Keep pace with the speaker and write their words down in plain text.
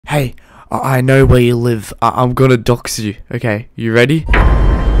Hey, I know where you live. I'm gonna dox you. Okay, you ready?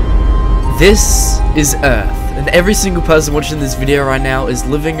 This is Earth, and every single person watching this video right now is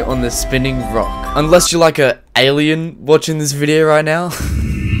living on the spinning rock. Unless you're like a alien watching this video right now.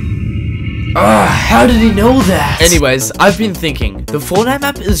 How did he know that? Anyways, I've been thinking, the Fortnite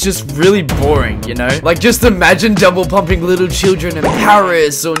map is just really boring, you know? Like, just imagine double pumping little children in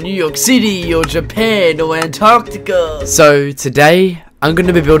Paris, or New York City, or Japan, or Antarctica. So, today, I'm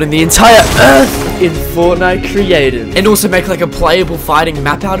gonna be building the entire Earth in Fortnite Creative. And also make like a playable fighting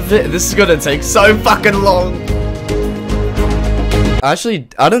map out of it. This is gonna take so fucking long. Actually,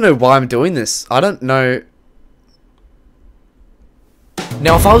 I don't know why I'm doing this. I don't know.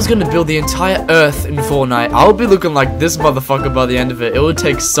 Now, if I was gonna build the entire Earth in Fortnite, I would be looking like this motherfucker by the end of it. It would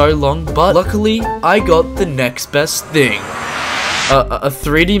take so long, but luckily, I got the next best thing. A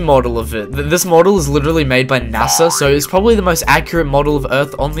 3D model of it. This model is literally made by NASA, so it's probably the most accurate model of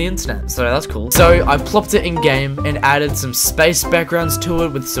Earth on the internet, so that's cool. So I plopped it in game and added some space backgrounds to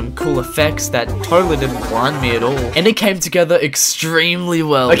it with some cool effects that totally didn't blind me at all. And it came together extremely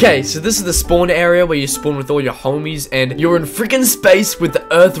well. Okay, so this is the spawn area where you spawn with all your homies, and you're in freaking space with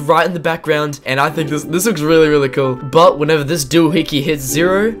the Earth right in the background, and I think this looks really, really cool. But whenever this doohickey hits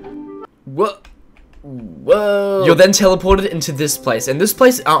 0, what? Whoa. You're then teleported into this place, and this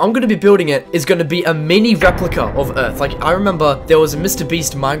place I'm going to be building it is going to be a mini replica of Earth. Like, I remember there was a Mr.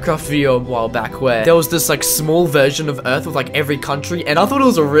 Beast Minecraft video a while back where there was this like small version of Earth with like every country, and I thought it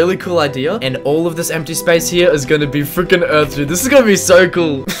was a really cool idea. And all of this empty space here is going to be freaking Earth, dude. This is going to be so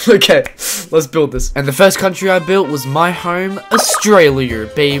cool. Okay, let's build this. And the first country I built was my home, Australia,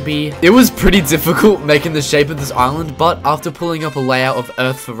 baby. It was pretty difficult making the shape of this island, but after pulling up a layout of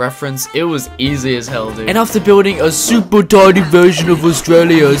Earth for reference, it was easy as hell, dude. And after building a super tiny version of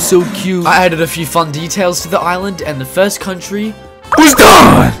Australia, so cute, I added a few fun details to the island, and the first country was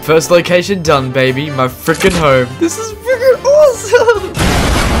done! First location done, baby. My freaking home. This is freaking awesome!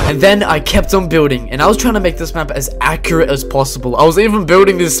 And then I kept on building, and I was trying to make this map as accurate as possible. I was even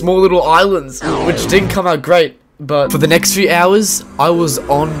building these small little islands, which didn't come out great. But for the next few hours, I was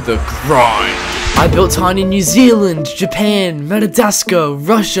on the grind. I built tiny New Zealand, Japan, Madagascar,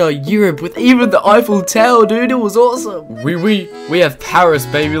 Russia, Europe, with even the Eiffel Tower, dude. It was awesome. We have Paris,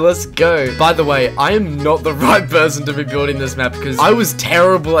 baby. Let's go. By the way, I am not the right person to be building this map because I was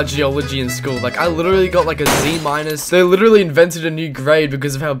terrible at geology in school. Like, I literally got like a Z-. They literally invented a new grade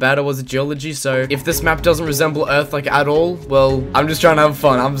because of how bad I was at geology. So if this map doesn't resemble Earth like at all, well, I'm just trying to have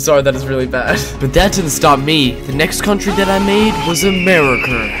fun. I'm sorry that is really bad. But that didn't stop me. The next country that I made was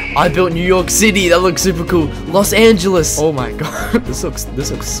America. I built New York City. That looks super cool. Los Angeles. Oh my god. This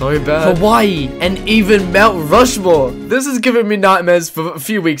looks so bad. Hawaii. And even Mount Rushmore. This is giving me nightmares for a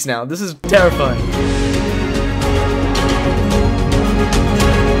few weeks now. This is terrifying.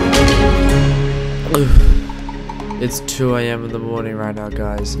 It's 2 AM in the morning right now,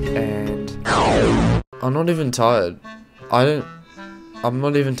 guys. And I'm not even tired. I'm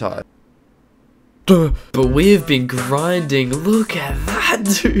not even tired. But we have been grinding. Look at that,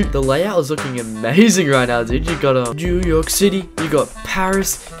 dude. The layout is looking amazing right now, dude. You got New York City, you got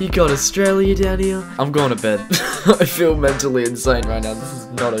Paris, you got Australia down here. I'm going to bed. I feel mentally insane right now. This is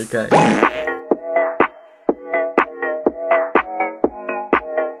not okay.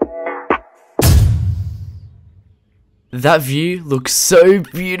 That view looks so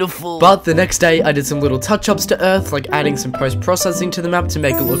beautiful. But the next day, I did some little touch-ups to Earth, like adding some post-processing to the map to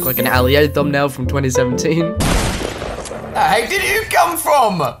make it look like an Ali thumbnail from 2017. Hey, did you come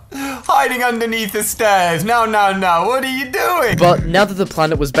from? Hiding underneath the stairs. No, what are you doing? But now that the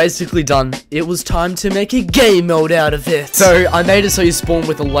planet was basically done, it was time to make a game mode out of it. So I made it so you spawn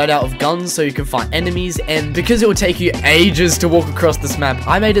with a loadout of guns so you can fight enemies, and because it would take you ages to walk across this map,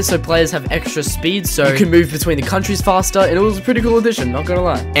 I made it so players have extra speed so you can move between the countries faster, and it was a pretty cool addition, not gonna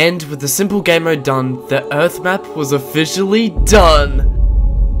lie. And with the simple game mode done, the Earth map was officially done.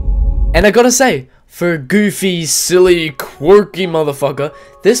 And I gotta say, for a goofy, silly, quirky motherfucker,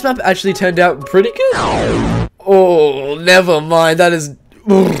 this map actually turned out pretty good. Oh, never mind, that is...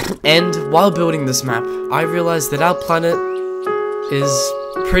 And while building this map, I realized that our planet is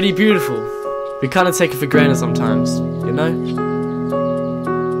pretty beautiful. We kind of take it for granted sometimes, you know?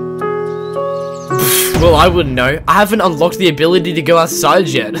 Well, I wouldn't know. I haven't unlocked the ability to go outside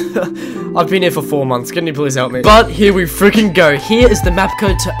yet. I've been here for 4 months. Can you please help me? But here we freaking go. Here is the map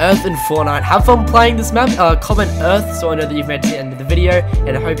code to Earth in Fortnite. Have fun playing this map. Comment Earth so I know that you've made it to the end of the video.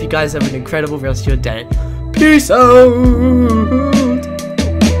 And I hope you guys have an incredible rest of your day. Peace out.